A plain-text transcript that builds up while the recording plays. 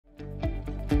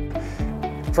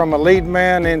From a lead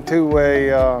man into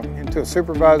a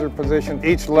supervisor position,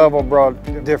 each level brought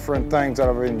different things that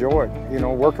I've enjoyed. You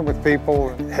know, working with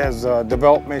people has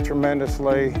developed me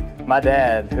tremendously. My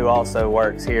dad, who also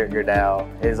works here at Gerdau,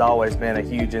 has always been a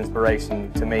huge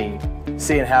inspiration to me.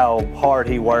 Seeing how hard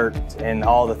he worked and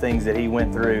all the things that he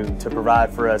went through to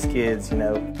provide for us kids, you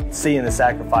know, seeing the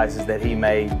sacrifices that he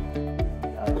made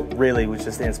really was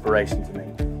just inspiration to me.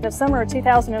 The summer of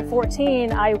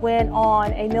 2014, I went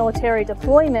on a military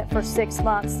deployment for 6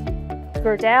 months.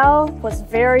 Gerdau was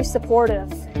very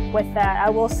supportive with that.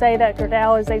 I will say that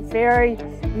Gerdau is a very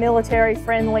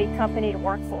military-friendly company to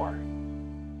work for.